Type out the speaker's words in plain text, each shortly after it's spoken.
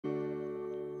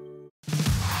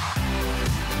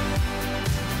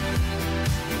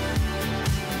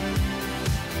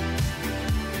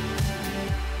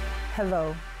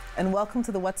Hello, and welcome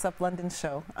to the What's Up London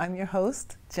show. I'm your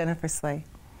host, Jennifer Slay.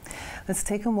 Let's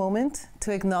take a moment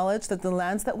to acknowledge that the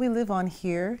lands that we live on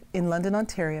here in London,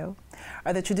 Ontario,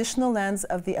 are the traditional lands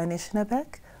of the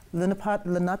Anishinaabeg,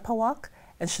 Lenape,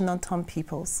 and Shinantom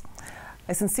peoples.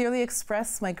 I sincerely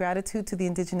express my gratitude to the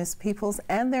Indigenous peoples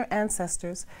and their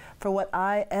ancestors for what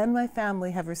I and my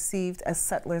family have received as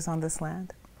settlers on this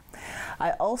land.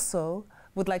 I also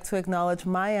would like to acknowledge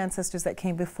my ancestors that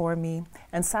came before me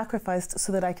and sacrificed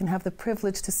so that I can have the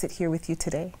privilege to sit here with you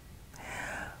today.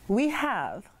 We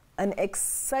have an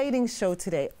exciting show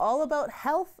today, all about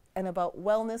health and about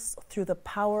wellness through the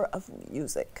power of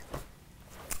music.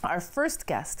 Our first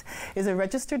guest is a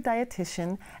registered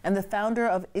dietitian and the founder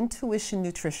of Intuition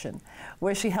Nutrition,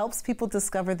 where she helps people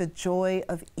discover the joy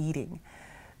of eating.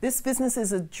 This business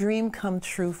is a dream come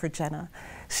true for Jenna.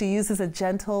 She uses a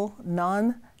gentle,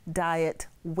 non-diet,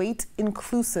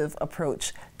 weight-inclusive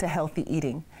approach to healthy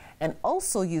eating and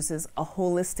also uses a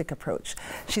holistic approach.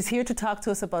 She's here to talk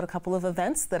to us about a couple of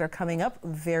events that are coming up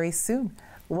very soon.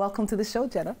 Welcome to the show,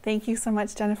 Jenna. Thank you so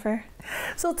much, Jennifer.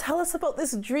 So tell us about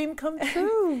this dream come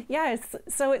true. Yes,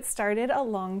 so it started a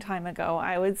long time ago.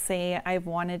 I would say I've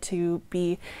wanted to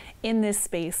be in this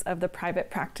space of the private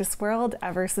practice world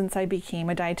ever since I became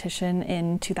a dietitian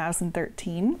in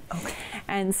 2013. Okay.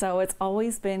 And so it's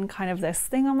always been kind of this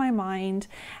thing on my mind,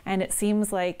 and it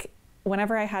seems like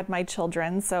whenever I had my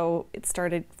children, so it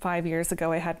started 5 years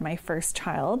ago, I had my first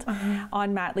child.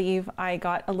 On mat leave, I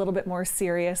got a little bit more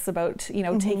serious about,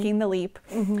 taking the leap.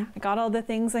 I got all the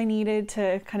things I needed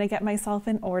to kind of get myself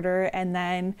in order. And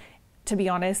then, to be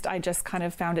honest, I just kind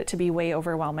of found it to be way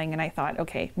overwhelming. And I thought,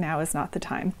 okay, now is not the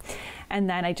time. And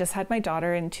then I just had my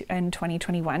daughter in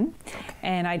 2021.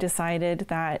 And I decided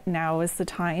that now is the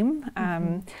time.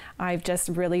 I've just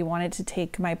really wanted to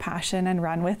take my passion and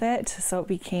run with it. So it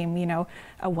became,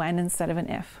 a when instead of an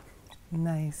if.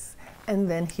 Nice. And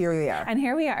then here we are. And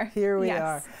here we are. Here we yes.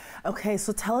 are. Okay,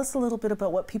 so tell us a little bit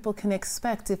about what people can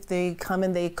expect if they come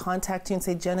and they contact you and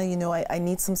say, Jenna, I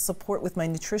need some support with my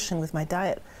nutrition, with my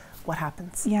diet. What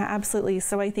happens? Yeah, absolutely.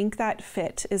 So I think that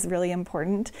fit is really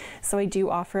important. So I do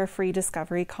offer a free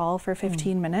discovery call for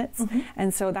 15 minutes.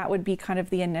 And so that would be kind of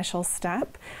the initial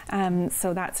step.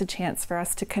 So that's a chance for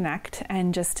us to connect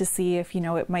and just to see if, we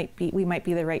might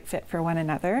be the right fit for one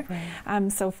another.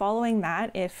 Right. So following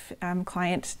that, if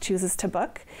client chooses to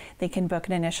book, they can book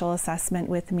an initial assessment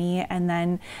with me. And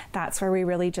then that's where we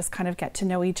really just kind of get to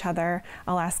know each other.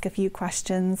 I'll ask a few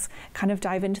questions, kind of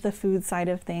dive into the food side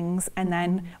of things, and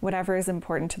then whatever is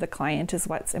important to the client is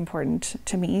what's important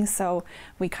to me. So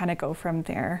we kind of go from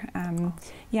there.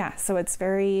 So it's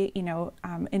very,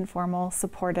 informal,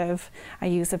 supportive. I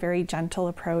use a very gentle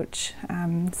approach.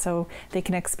 So they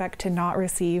can expect to not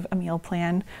receive a meal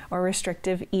plan or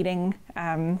restrictive eating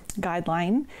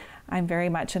guideline. I'm very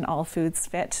much an all foods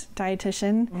fit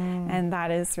dietitian, and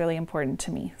that is really important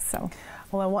to me. So.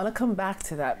 Well, I want to come back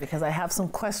to that because I have some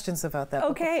questions about that.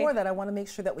 Okay. But before that, I want to make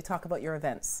sure that we talk about your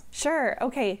events. Sure.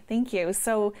 Okay. Thank you.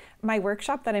 So my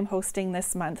workshop that I'm hosting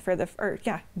this month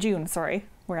June, sorry.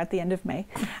 We're at the end of May.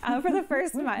 For the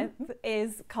first month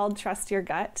is called Trust Your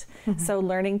Gut. So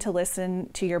learning to listen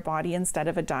to your body instead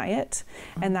of a diet.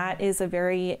 And that is a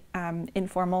very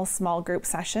informal small group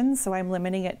session. So I'm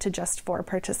limiting it to just 4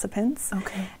 participants.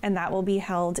 Okay. And that will be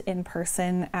held in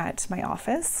person at my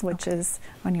office, which is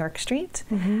on York Street.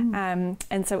 And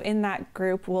so in that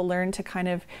group, we'll learn to kind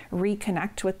of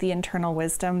reconnect with the internal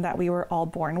wisdom that we were all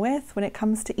born with when it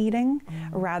comes to eating,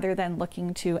 rather than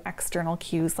looking to external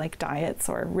cues like diets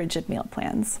or rigid meal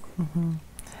plans.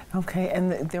 Okay,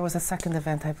 and there was a second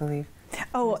event, I believe.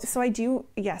 Oh, so I do,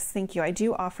 yes, thank you. I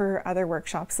do offer other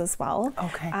workshops as well.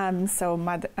 Okay.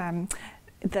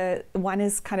 The one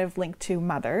is kind of linked to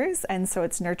mothers, and so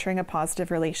it's nurturing a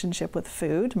positive relationship with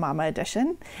food, Mama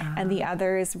Edition, and the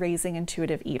other is raising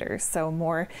intuitive eaters, so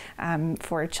more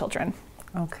for children.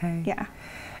 Okay. Yeah.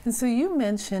 And so you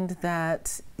mentioned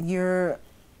that you're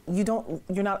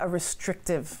not a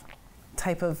restrictive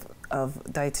type of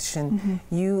dietitian.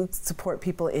 You support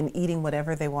people in eating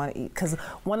whatever they want to eat. Because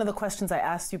one of the questions I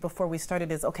asked you before we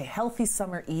started is, okay, healthy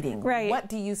summer eating. Right. What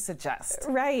do you suggest?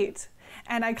 Right.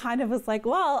 And I kind of was like,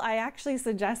 well, I actually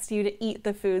suggest you to eat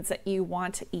the foods that you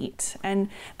want to eat. And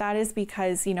that is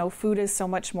because, food is so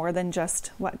much more than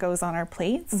just what goes on our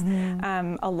plates.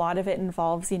 A lot of it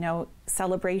involves,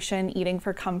 celebration, eating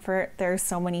for comfort. There's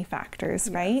so many factors,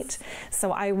 right?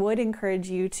 So I would encourage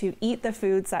you to eat the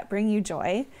foods that bring you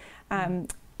joy.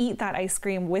 Eat that ice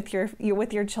cream with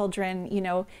your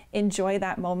children, enjoy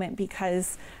that moment,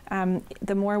 because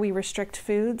the more we restrict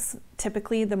foods,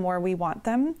 typically the more we want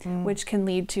them, which can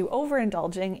lead to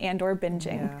overindulging and or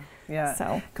binging. Yeah.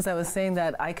 So, because I was saying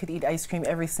that I could eat ice cream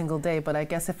every single day, but I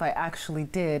guess if I actually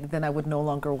did, then I would no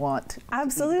longer want.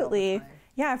 Absolutely.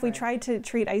 Yeah. If we tried to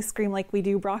treat ice cream like we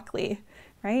do broccoli,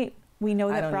 right? We know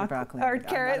that broccoli or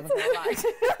carrots.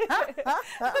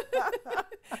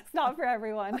 It's not for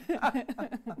everyone.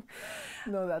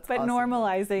 No, that's but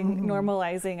awesome.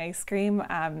 normalizing ice cream,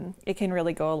 it can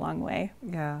really go a long way.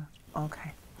 Yeah.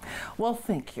 Okay. Well,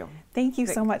 thank you. Thank you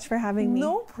so much for having me.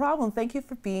 No problem. Thank you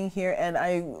for being here, and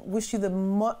I wish you the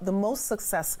most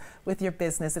success with your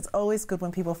business. It's always good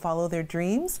when people follow their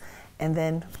dreams, and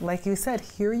then, like you said,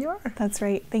 here you are. That's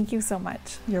right. Thank you so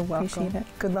much. You're welcome. Appreciate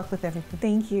it. Good luck with everything.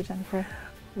 Thank you, Jennifer.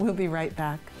 We'll be right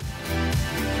back.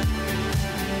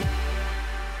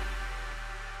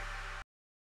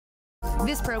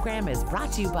 This program is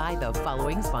brought to you by the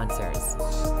following sponsors.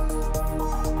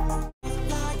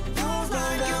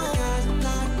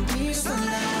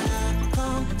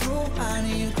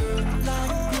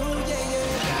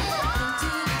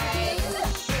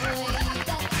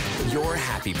 Your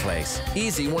happy place.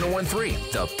 Easy 1013,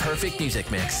 the perfect music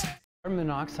mix. Carbon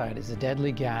monoxide is a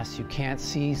deadly gas you can't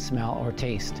see, smell, or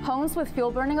taste. Homes with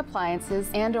fuel-burning appliances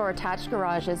and/or attached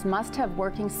garages must have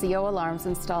working CO alarms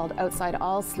installed outside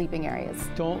all sleeping areas.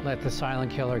 Don't let the silent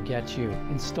killer get you.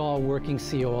 Install working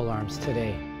CO alarms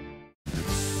today.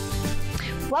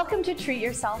 Welcome to Treat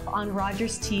Yourself on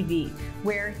Rogers TV,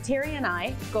 where Terry and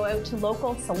I go out to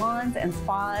local salons and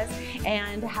spas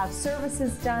and have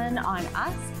services done on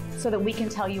us so that we can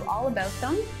tell you all about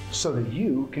them. So that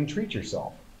you can treat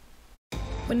yourself.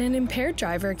 When an impaired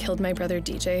driver killed my brother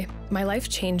DJ, my life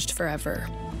changed forever.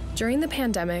 During the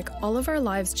pandemic, all of our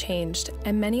lives changed,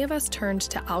 and many of us turned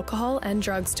to alcohol and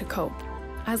drugs to cope.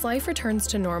 As life returns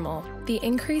to normal, the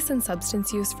increase in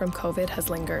substance use from COVID has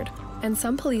lingered, and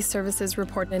some police services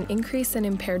report an increase in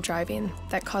impaired driving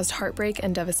that caused heartbreak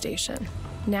and devastation.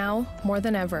 Now, more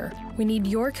than ever, we need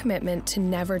your commitment to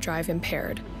never drive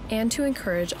impaired, and to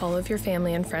encourage all of your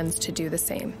family and friends to do the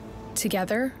same.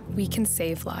 Together, we can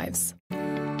save lives.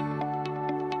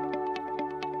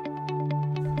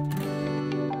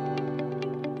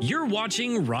 You're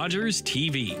watching Rogers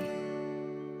TV.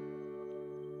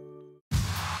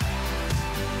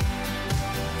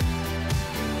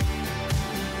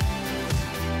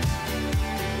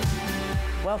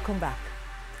 Welcome back.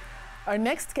 Our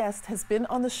next guest has been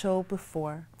on the show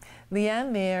before.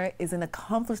 Leanne Mayer is an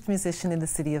accomplished musician in the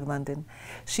City of London.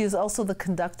 She is also the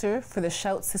conductor for the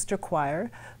Shout Sister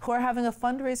Choir, who are having a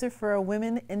fundraiser for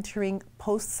women entering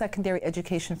post-secondary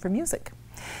education for music.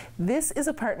 This is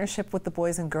a partnership with the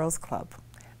Boys and Girls Club.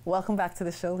 Welcome back to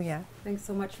the show, Leanne. Thanks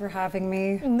so much for having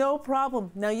me. No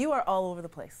problem. Now, you are all over the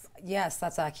place. Yes,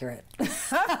 that's accurate.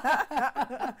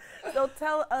 So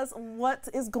tell us what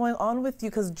is going on with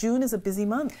you, because June is a busy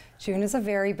month. June is a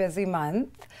very busy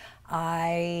month.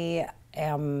 I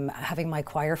am having my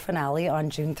choir finale on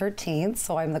June 13th,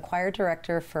 so I'm the choir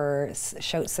director for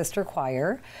Shout Sister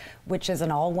Choir, which is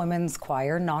an all-women's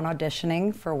choir,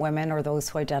 non-auditioning for women or those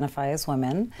who identify as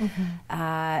women.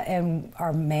 And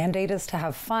our mandate is to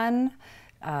have fun,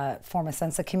 form a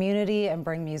sense of community, and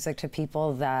bring music to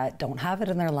people that don't have it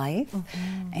in their life.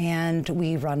 And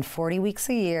we run 40 weeks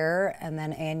a year, and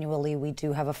then annually we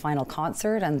do have a final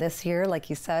concert. And this year, like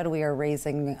you said, we are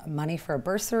raising money for a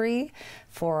bursary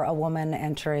for a woman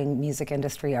entering music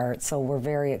industry arts. So we're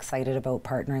very excited about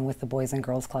partnering with the Boys and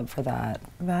Girls Club for that.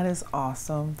 That is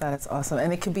awesome. That is awesome.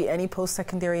 And it could be any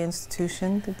post-secondary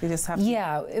institution? They just have to...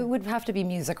 Yeah, it would have to be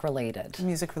music related.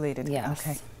 Music related. Yes.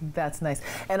 Okay, that's nice.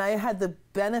 And I had the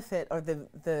benefit or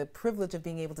the privilege of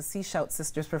being able to see Shout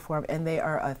Sisters perform, and they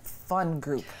are a fun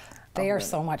group. They are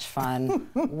so much fun.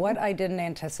 What I didn't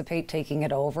anticipate taking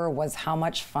it over was how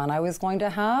much fun I was going to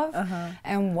have,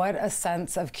 and what a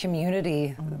sense of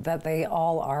community that they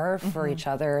all are for each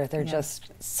other. They're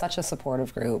just such a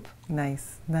supportive group.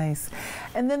 Nice, nice.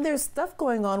 And then there's stuff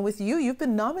going on with you. You've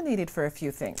been nominated for a few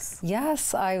things.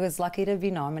 Yes, I was lucky to be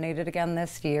nominated again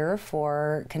this year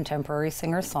for Contemporary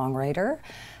Singer-Songwriter,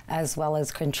 as well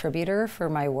as contributor for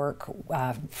my work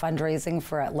fundraising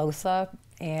for at LOSA,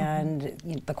 and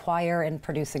the choir, and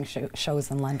producing shows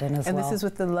in London as well. And this is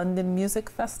with the London Music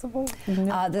Festival?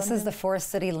 This is the Forest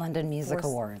City London Music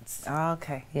Awards.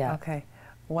 Okay. Yeah. Okay.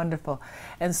 Wonderful.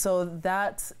 And so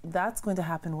that's going to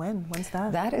happen when? When's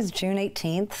that? That is June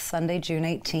 18th, Sunday, June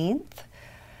 18th.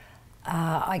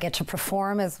 I get to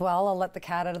perform as well. I'll let the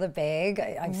cat out of the bag.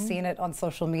 I've seen it on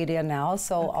social media now,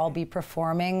 so I'll be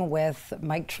performing with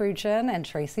Mike Trujan and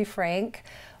Tracy Frank,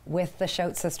 with the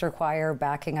Shout Sister Choir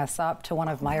backing us up to one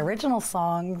of my original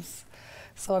songs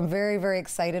So I'm very, very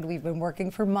excited. We've been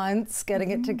working for months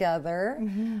getting it together.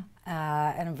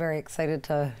 And I'm very excited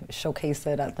to showcase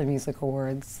it at the Music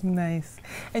Awards. Nice.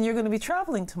 And you're going to be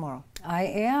traveling tomorrow. I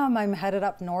am. I'm headed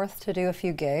up north to do a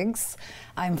few gigs.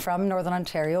 I'm from Northern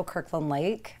Ontario, Kirkland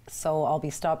Lake, so I'll be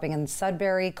stopping in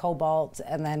Sudbury, Cobalt,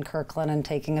 and then Kirkland and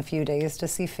taking a few days to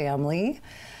see family.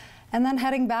 And then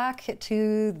heading back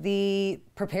to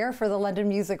prepare for the London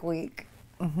Music Week.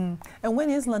 And when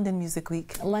is London Music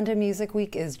Week? London Music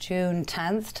Week is June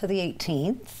 10th to the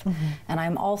 18th. And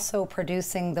I'm also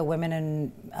producing the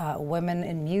Women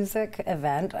in Music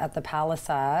event at the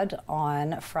Palisade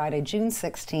on Friday, June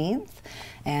 16th.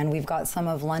 And we've got some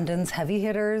of London's heavy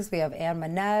hitters. We have Anne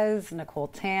Menez, Nicole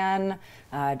Tan,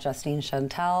 Justine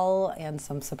Chantel, and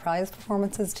some surprise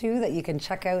performances too that you can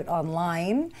check out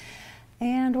online.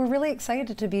 And we're really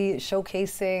excited to be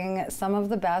showcasing some of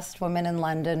the best women in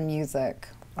London music.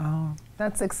 Oh,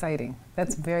 that's exciting.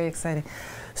 That's very exciting.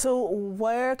 So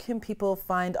where can people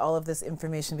find all of this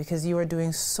information? Because you are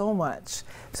doing so much.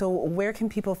 So where can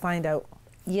people find out?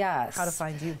 Yes. How to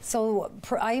find you? So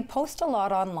I post a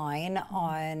lot online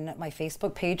on my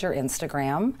Facebook page or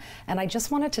Instagram, and I just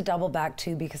wanted to double back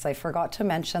too because I forgot to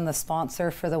mention the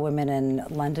sponsor for the Women in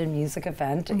London Music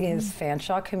event is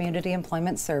Fanshawe Community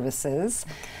Employment Services.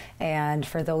 And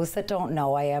for those that don't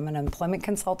know, I am an employment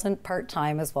consultant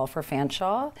part-time as well for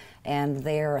Fanshawe, and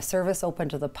they're a service open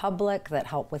to the public that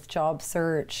help with job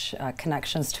search,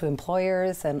 connections to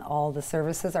employers, and all the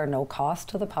services are no cost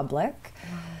to the public.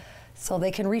 So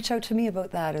they can reach out to me about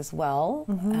that as well.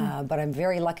 But I'm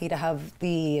very lucky to have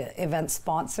the event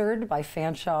sponsored by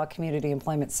Fanshawe Community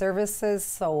Employment Services,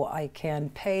 so I can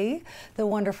pay the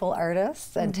wonderful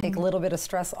artists and take a little bit of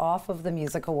stress off of the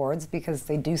Music Awards because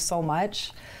they do so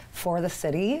much for the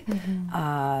city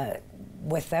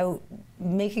without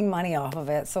making money off of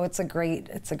it. So it's a great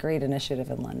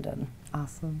initiative in London.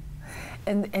 Awesome.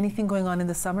 And anything going on in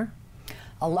the summer?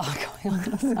 A lot going on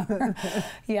in the summer.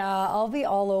 Yeah, I'll be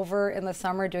all over in the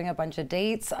summer doing a bunch of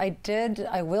dates.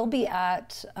 I will be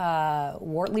at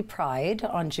Wortley Pride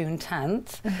on June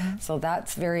 10th, so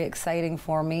that's very exciting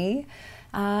for me.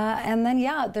 And then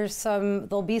yeah,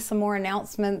 there'll be some more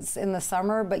announcements in the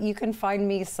summer, but you can find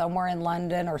me somewhere in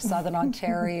London or Southern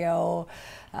Ontario,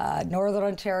 Northern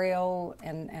Ontario,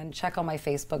 and check on my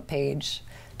Facebook page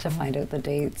to find out the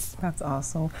dates. That's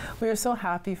awesome. We are so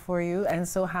happy for you and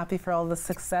so happy for all the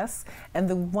success and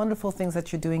the wonderful things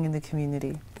that you're doing in the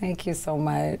community. Thank you so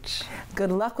much.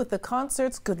 Good luck with the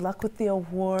concerts. Good luck with the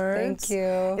awards. Thank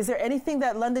you. Is there anything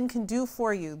that London can do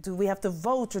for you? Do we have to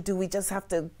vote, or do we just have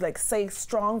to say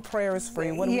strong prayers for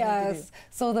you? What do we need to do?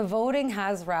 So the voting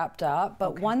has wrapped up,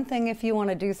 but one thing, if you want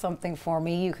to do something for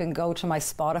me, you can go to my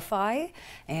Spotify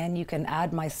and you can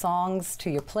add my songs to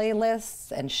your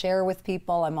playlists and share with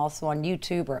people. I'm also on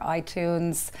YouTube or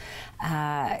iTunes.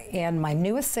 And my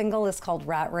newest single is called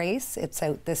Rat Race. It's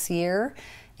out this year.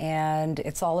 And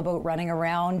it's all about running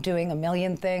around doing a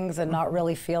million things and not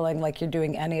really feeling like you're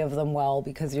doing any of them well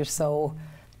because you're so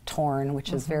torn,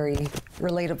 which is very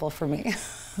relatable for me.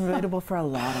 Relatable for a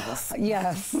lot of us.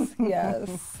 Yes,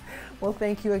 yes. Well,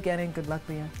 thank you again and good luck,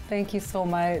 Leah. Thank you so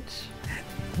much.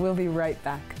 We'll be right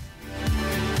back.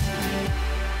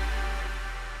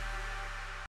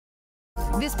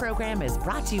 This program is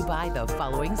brought to you by the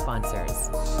following sponsors.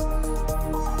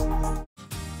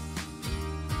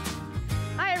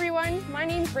 Hi everyone, my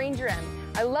name's Ranger M.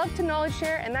 I love to knowledge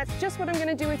share, and that's just what I'm going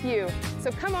to do with you.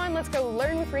 So come on, let's go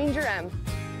learn with Ranger M.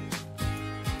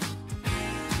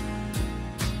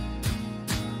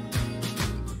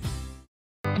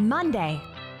 Monday.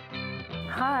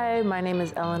 Hi, my name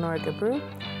is Eleanor Gabru.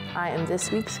 I am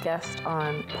this week's guest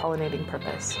on Pollinating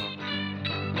Purpose.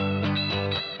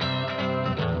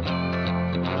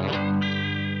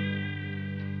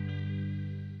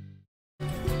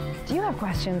 Do you have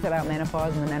questions about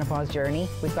menopause and the menopause journey?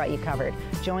 We've got you covered.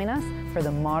 Join us for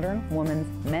the Modern Woman's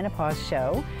Menopause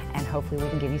Show, and hopefully we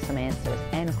can give you some answers.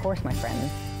 And of course, my friends,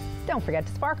 don't forget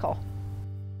to sparkle.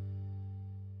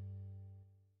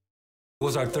 It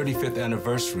was our 35th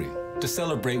anniversary. To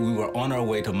celebrate, we were on our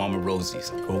way to Mama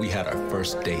Rosie's, where we had our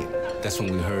first date. That's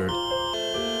when we heard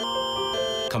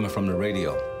coming from the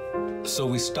radio. So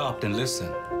we stopped and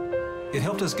listened. It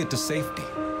helped us get to safety.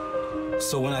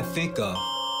 So when I think of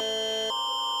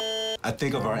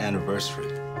our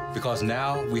anniversary, because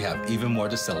now we have even more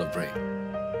to celebrate.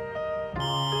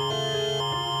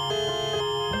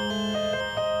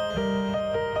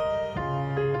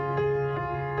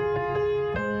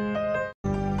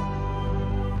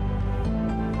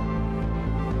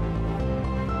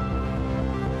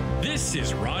 This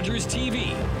is Rogers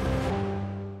TV.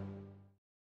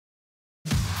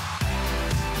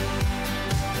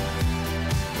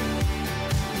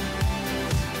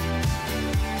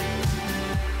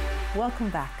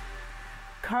 Welcome back.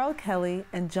 Carl Kelly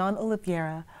and John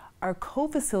Oliveira are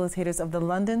co-facilitators of the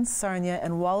London, Sarnia,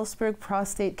 and Wallaceburg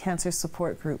prostate cancer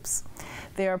support groups.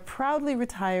 They are proudly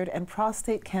retired and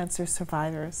prostate cancer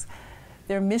survivors.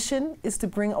 Their mission is to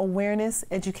bring awareness,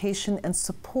 education, and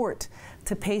support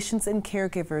to patients and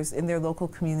caregivers in their local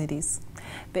communities.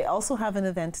 They also have an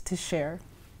event to share.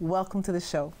 Welcome to the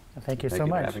show. Thank you so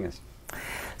much. Thank you for having us.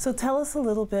 So tell us a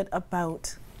little bit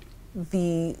about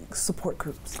the support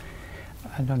groups.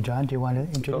 I know, John, do you want to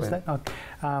introduce that? Okay.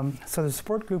 So the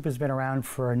support group has been around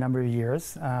for a number of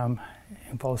years in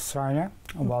both Sarnia,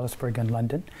 Wallaceburg, and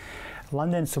London.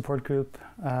 London support group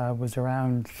was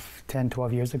around 10,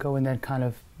 12 years ago and then kind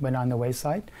of went on the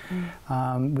wayside.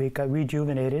 We got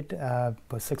rejuvenated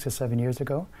about 6 or 7 years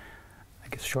ago, I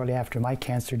guess shortly after my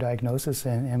cancer diagnosis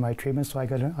and my treatment. So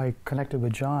I connected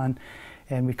with John,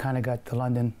 and we kind of got the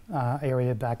London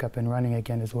area back up and running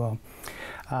again as well.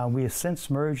 We have since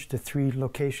merged the 3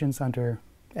 locations under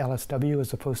LSW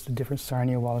as opposed to different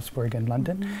Sarnia, Wallaceburg, and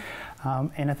London.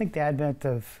 And I think the advent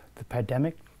of the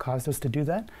pandemic caused us to do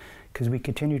that, because we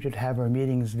continued to have our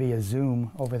meetings via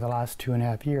Zoom over the last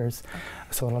 2.5 years.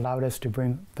 So it allowed us to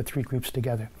bring the 3 groups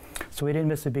together. So we didn't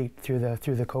miss a beat through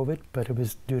the COVID, but it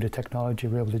was due to technology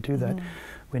we were able to do that.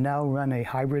 We now run a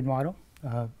hybrid model,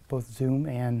 both Zoom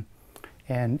and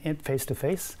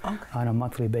face-to-face on a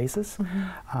monthly basis.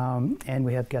 And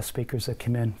we have guest speakers that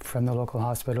come in from the local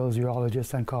hospitals,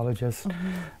 urologists, oncologists,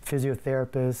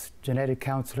 physiotherapists, genetic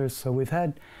counselors. So we've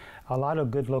had a lot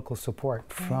of good local support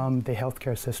from the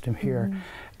healthcare system here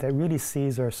that really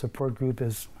sees our support group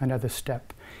as another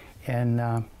step in,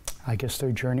 I guess,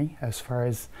 their journey as far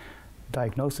as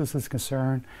diagnosis is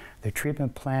concerned, their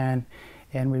treatment plan,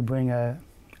 and we bring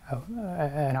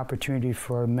an opportunity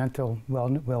for mental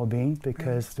well-being,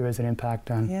 because there is an impact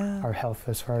on our health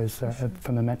as far as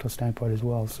from a mental standpoint as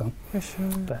well. So,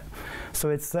 so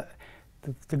it's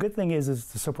the good thing is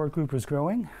the support group is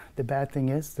growing. The bad thing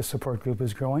is the support group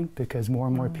is growing because more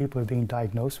and more people are being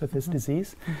diagnosed with this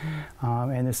disease,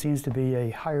 and there seems to be a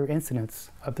higher incidence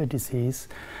of the disease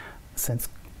since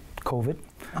COVID.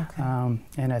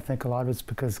 And I think a lot of it's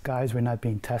because guys were not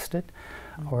being tested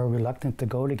or reluctant to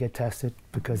go to get tested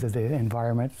because of the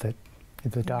environment that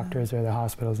the doctors or the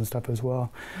hospitals and stuff as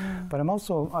well. But I'm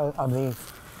also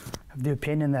of the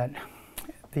opinion that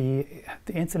the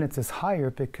incidence is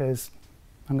higher because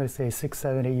I'm going to say 6,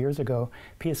 7, 8 years ago,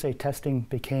 PSA testing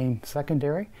became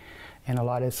secondary in a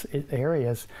lot of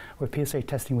areas where PSA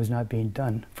testing was not being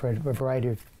done for a variety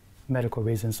of medical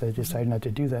reasons. So they decided not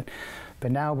to do that.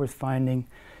 But now we're finding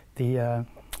they're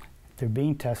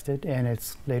being tested, and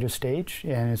it's later stage,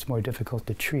 and it's more difficult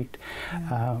to treat.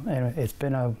 And it's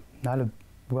been a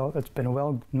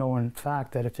well-known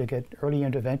fact that if you get early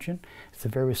intervention, it's a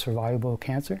very survivable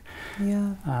cancer.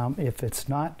 If it's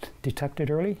not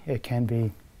detected early, it can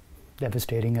be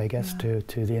devastating, I guess, to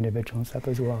the individual and stuff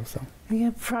as well. So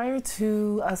prior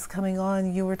to us coming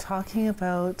on, you were talking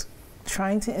about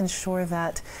trying to ensure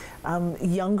that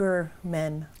younger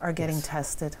men are getting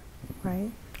tested,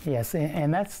 right? Yes,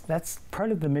 and that's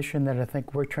part of the mission that I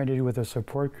think we're trying to do with the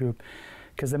support group,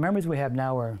 because the members we have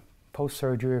now are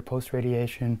post-surgery,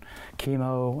 post-radiation,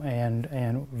 chemo, and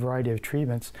a variety of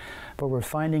treatments. But we're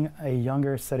finding a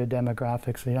younger set of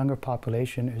demographics, a younger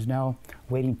population is now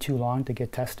waiting too long to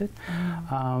get tested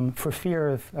for fear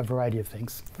of a variety of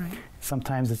things.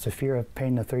 Sometimes it's a fear of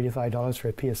paying the $35 for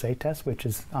a PSA test, which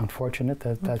is unfortunate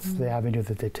that that's the avenue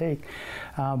that they take,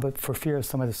 but for fear of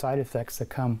some of the side effects that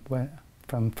come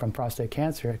from prostate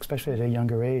cancer, especially at a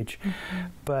younger age.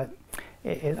 But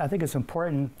I think it's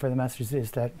important for the message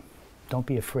is that don't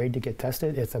be afraid to get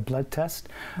tested. It's a blood test,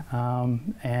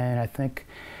 and I think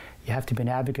you have to be an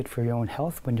advocate for your own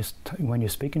health when you're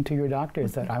speaking to your doctor.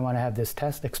 Is that I want to have this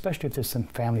test, especially if there's some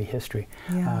family history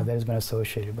that has been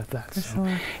associated with that.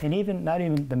 And even not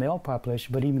even the male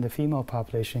population, but even the female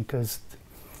population, because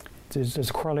there's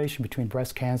a correlation between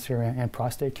breast cancer and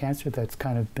prostate cancer that's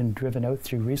kind of been driven out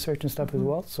through research and stuff as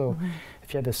well. So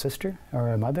if you have a sister or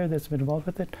a mother that's been involved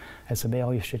with it, as a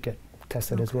male, you should get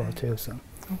tested as well too. So.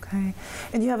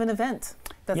 And you have an event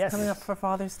that's coming up for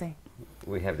Father's Day.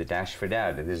 We have the Dash for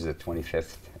Dad. This is the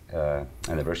 25th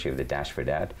anniversary of the Dash for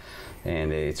Dad,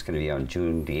 and it's going to be on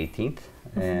June the 18th,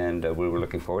 and we were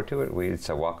looking forward to it. It's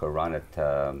a walk or run at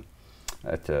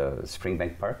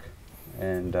Springbank Park,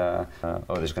 and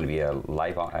there's going to be a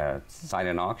live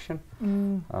silent auction.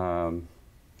 And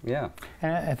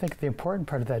I think the important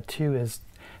part of that too is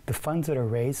the funds that are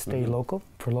raised stay local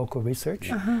for local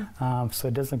research, so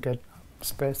it doesn't get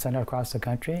sent out across the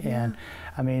country. And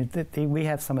I mean, we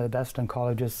have some of the best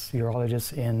oncologists,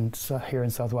 urologists here in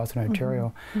southwestern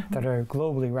Ontario that are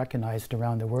globally recognized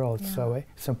around the world. So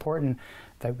it's important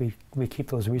that we keep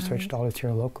those research dollars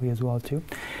here locally as well too.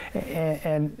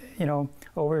 And you know,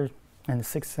 over in the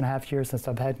 6.5 years since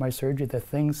I've had my surgery, the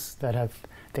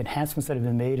enhancements that have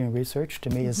been made in research to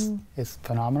me is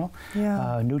phenomenal.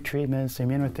 New treatments,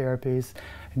 immunotherapies,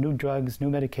 new drugs, new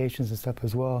medications and stuff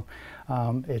as well.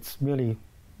 It's really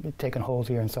taken hold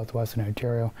here in southwestern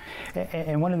Ontario.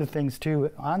 And one of the things too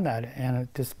on that, and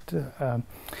I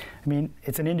mean,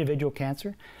 it's an individual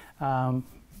cancer.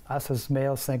 Us as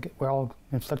males think we're all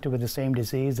inflicted with the same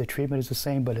disease, the treatment is the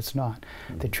same, but it's not.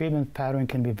 The treatment pattern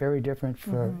can be very different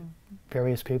for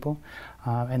various people,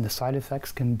 and the side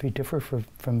effects can be different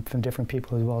from different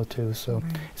people as well too. So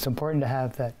it's important to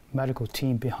have that medical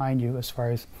team behind you as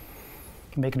far as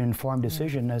making an informed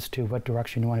decision as to what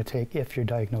direction you want to take if you're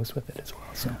diagnosed with it as well.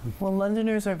 So. Well,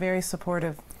 Londoners are very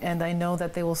supportive, and I know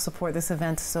that they will support this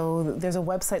event. So there's a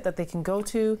website that they can go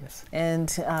to and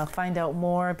find out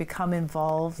more, become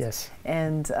involved,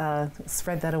 and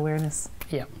spread that awareness.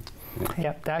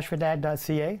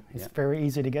 dashfordad.ca. It's very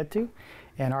easy to get to.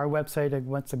 And our website,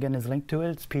 once again, is linked to it.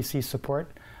 It's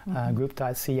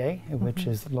pcsupportgroup.ca, which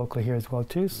is locally here as well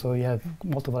too. So you have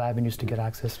multiple avenues to get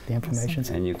access to the information.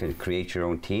 And you can create your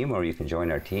own team, or you can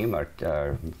join our team.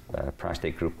 Our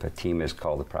prostate group team is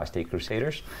called the Prostate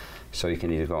Crusaders. So you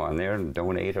can either go on there and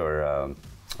donate or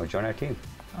join our team.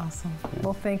 Awesome.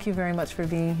 Well, thank you very much for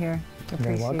being here.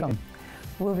 You're welcome.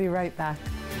 We'll be right back.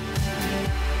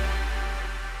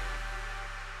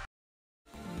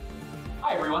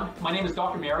 Hi everyone, my name is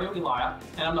Dr. Mario Elia,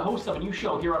 and I'm the host of a new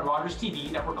show here on Rogers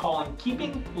TV that we're calling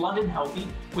Keeping London Healthy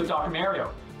with Dr.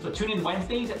 Mario. So tune in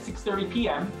Wednesdays at 6:30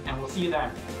 p.m. and we'll see you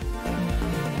then.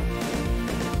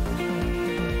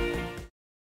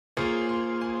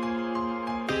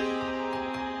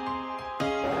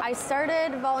 I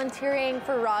started volunteering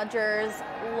for Rogers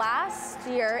last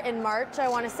year in March, I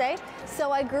want to say.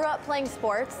 So I grew up playing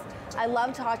sports. I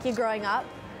loved hockey growing up.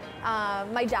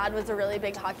 My dad was a really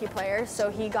big hockey player, so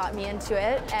he got me into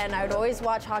it, and I would always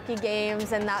watch hockey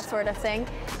games and that sort of thing.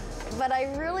 But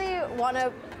I really want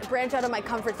to branch out of my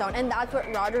comfort zone, and that's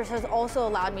what Rogers has also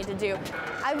allowed me to do.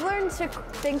 I've learned to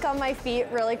think on my feet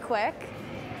really quick,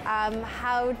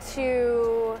 how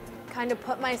to kind of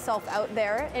put myself out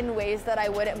there in ways that I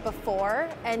wouldn't before,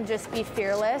 and just be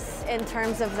fearless in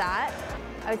terms of that.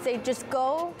 I would say just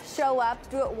go, show up,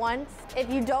 do it once. If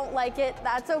you don't like it,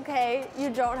 that's okay. You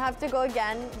don't have to go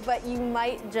again, but you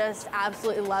might just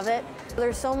absolutely love it.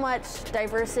 There's so much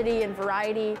diversity and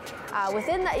variety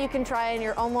within that you can try, and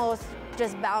you're almost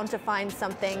just bound to find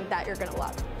something that you're gonna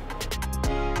love.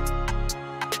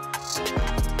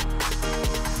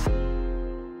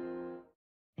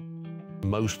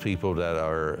 Most people that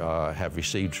have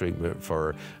received treatment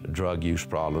for drug use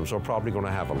problems are probably going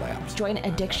to have a lapse. Join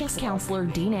addictions counselor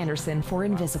Dean Anderson for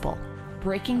Invisible,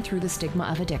 Breaking Through the Stigma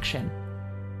of Addiction,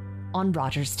 on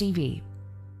Rogers TV.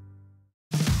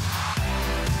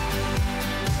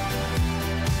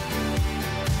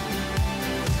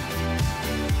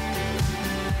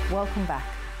 Welcome back.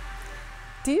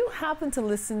 Do you happen to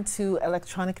listen to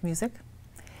electronic music?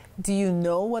 Do you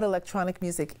know what electronic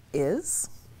music is?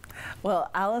 Well,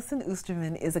 Alison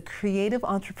Oosterman is a creative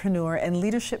entrepreneur and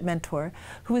leadership mentor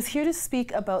who is here to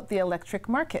speak about the electric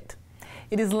market.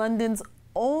 It is London's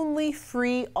only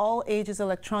free all-ages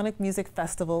electronic music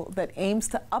festival that aims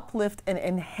to uplift and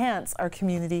enhance our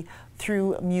community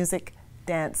through music,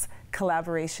 dance,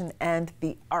 collaboration, and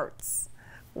the arts.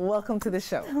 Welcome to the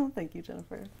show. Oh, thank you,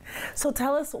 Jennifer. So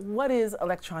tell us, what is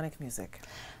electronic music?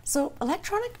 So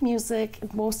electronic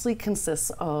music mostly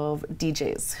consists of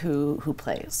DJs who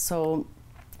play. So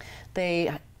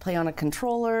they play on a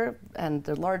controller and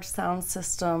a large sound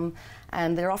system,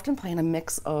 and they're often playing a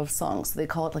mix of songs. They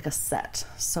call it like a set.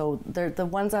 So they're the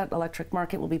ones at Electric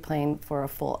Market will be playing for a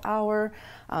full hour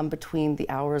between the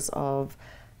hours of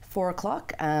 4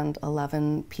 o'clock and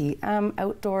 11 p.m.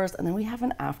 outdoors, and then we have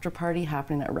an after party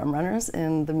happening at Rum Runners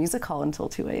in the music hall until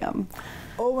 2 a.m.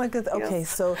 Oh my goodness. Okay,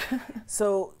 Yes.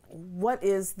 so what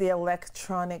is the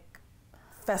electronic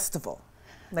festival?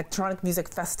 Electronic music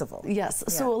festival? Yes,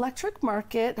 Yeah. so Electric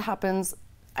Market happens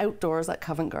outdoors at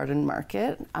Covent Garden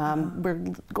Market.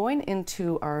 We're going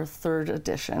into our 3rd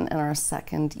edition and our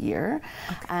 2nd year.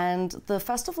 Okay. And the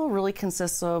festival really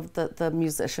consists of the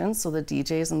musicians, so the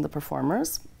DJs and the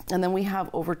performers. And then we have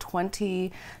over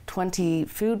 20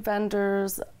 food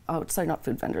vendors. Oh, sorry, not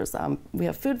food vendors. We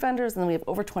have food vendors, and then we have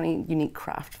over 20 unique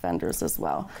craft vendors as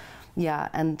well. Yeah,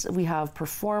 and we have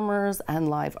performers and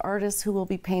live artists who will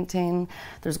be painting.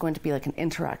 There's going to be like an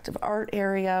interactive art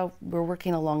area. We're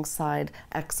working alongside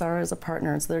XR as a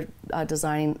partner, and so they're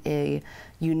designing a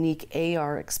unique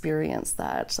AR experience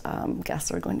that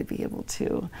guests are going to be able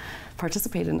to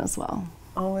participate in as well.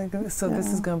 Oh my goodness, so this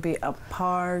is going to be a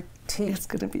party. It's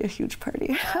going to be a huge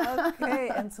party. Okay,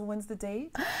 and so when's the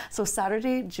date? So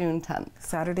Saturday, June 10th.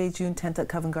 Saturday, June 10th at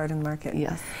Covent Garden Market.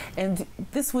 Yes. And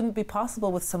this wouldn't be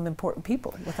possible with some important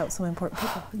people, without some important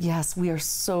people. Yes, we are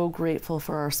so grateful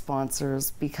for our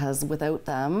sponsors, because without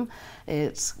them,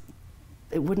 it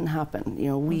wouldn't happen. You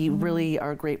know, we really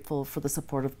are grateful for the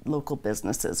support of local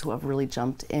businesses who have really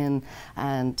jumped in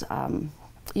and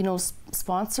you know,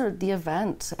 sponsored the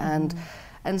event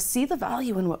and see the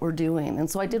value in what we're doing. And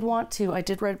so I did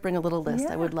bring a little list.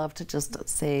 I would love to just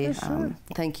say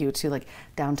thank you to, like,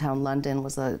 Downtown London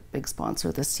was a big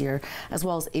sponsor this year, as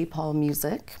well as APOL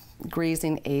Music,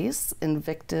 Grazing Ace,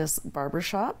 Invictus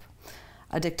Barbershop,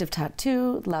 Addictive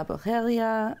Tattoo, La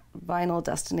Boheria, Vinyl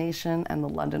Destination, and the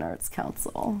London Arts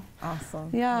Council. Awesome.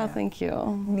 Yeah, thank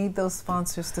you. Need those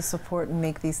sponsors to support and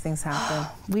make these things happen.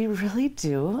 We really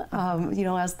do. You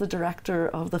know, as the director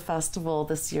of the festival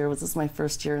this year, this is my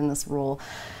first year in this role,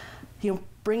 you know,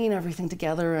 bringing everything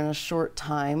together in a short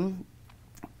time,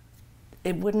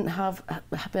 it wouldn't have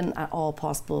been at all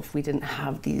possible if we didn't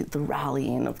have the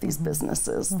rallying of these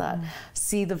businesses that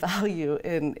see the value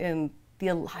in the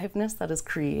aliveness that is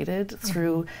created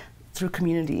through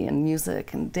community and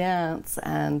music and dance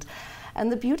and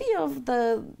the beauty of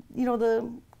the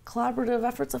collaborative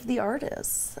efforts of the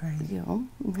artists. You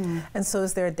know. And so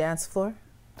is there a dance floor?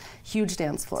 Huge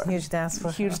dance floor. Huge dance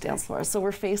floor. Huge dance floor. So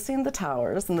we're facing the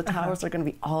towers, and the towers are going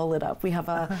to be all lit up. We have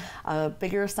a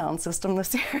bigger sound system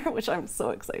this year, which I'm so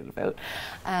excited about.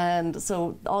 And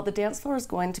so all the dance floor is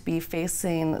going to be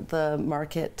facing the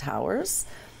market towers,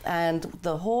 and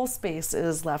the whole space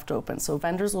is left open. So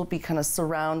vendors will be kind of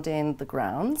surrounding the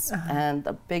grounds, and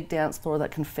a big dance floor that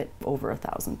can fit over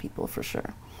 1,000 people for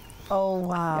sure. Oh,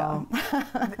 wow.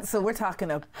 Yeah. So we're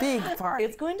talking a big party.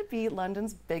 It's going to be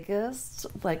London's biggest,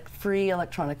 like, free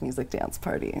electronic music dance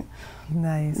party.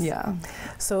 Nice. Yeah.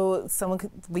 So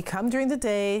we come during the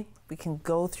day, we can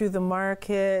go through the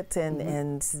market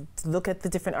and look at the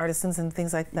different artisans and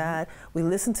things like that. We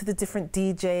listen to the different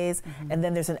DJs, and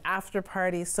then there's an after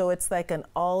party. So it's like an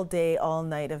all day, all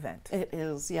night event. It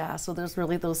is, yeah. So there's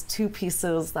really those two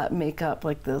pieces that make up,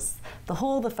 like, the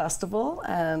whole of the festival,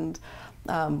 and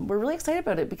we're really excited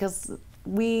about it because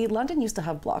London used to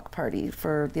have Block Party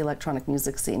for the electronic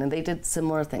music scene, and they did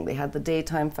similar thing. They had the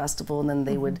daytime festival, and then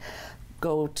they would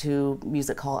go to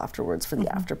music hall afterwards for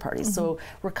the after party. So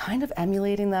we're kind of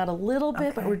emulating that a little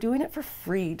bit, but we're doing it for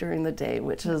free during the day,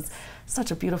 which is such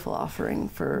a beautiful offering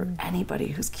for anybody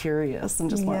who's curious and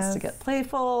just wants to get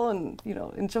playful and, you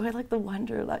know, enjoy, like, the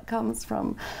wonder that comes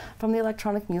from the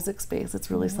electronic music space.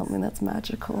 It's really something that's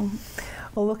magical.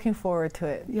 Well, looking forward to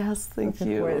it. Yes, thank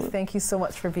you. Thank you so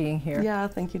much for being here. Yeah,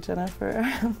 thank you, Jennifer.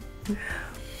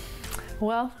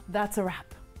 Well, that's a wrap.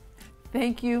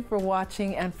 Thank you for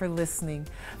watching and for listening.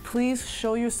 Please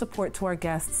show your support to our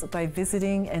guests by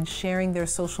visiting and sharing their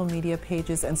social media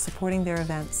pages and supporting their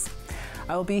events.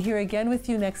 I will be here again with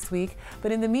you next week,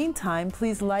 but in the meantime,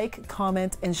 please like,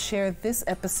 comment, and share this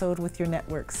episode with your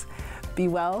networks. Be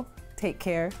well, take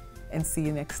care, and see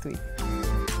you next week.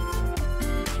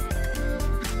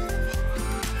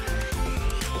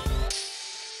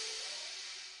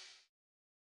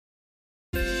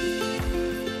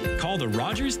 Call the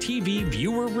Rogers TV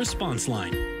viewer response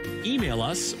line, email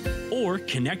us, or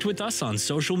connect with us on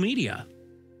social media.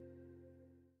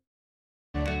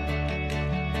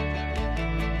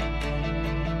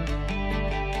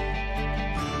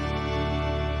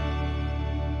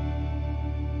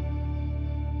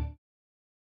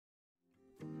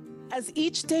 As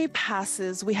each day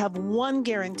passes, we have one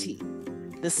guarantee.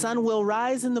 The sun will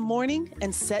rise in the morning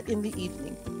and set in the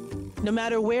evening. No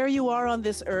matter where you are on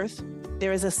this earth,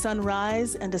 there is a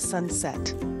sunrise and a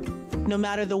sunset. No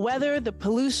matter the weather, the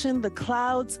pollution, the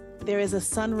clouds, there is a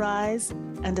sunrise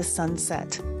and a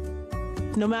sunset.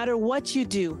 No matter what you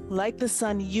do, like the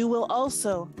sun, you will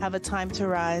also have a time to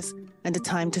rise and a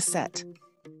time to set.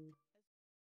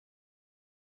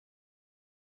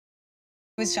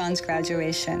 It was John's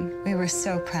graduation. We were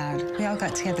so proud. We all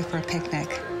got together for a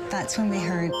picnic. That's when we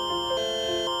heard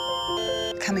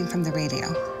coming from the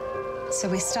radio. So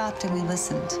we stopped and we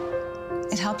listened.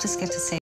 It helped us get to say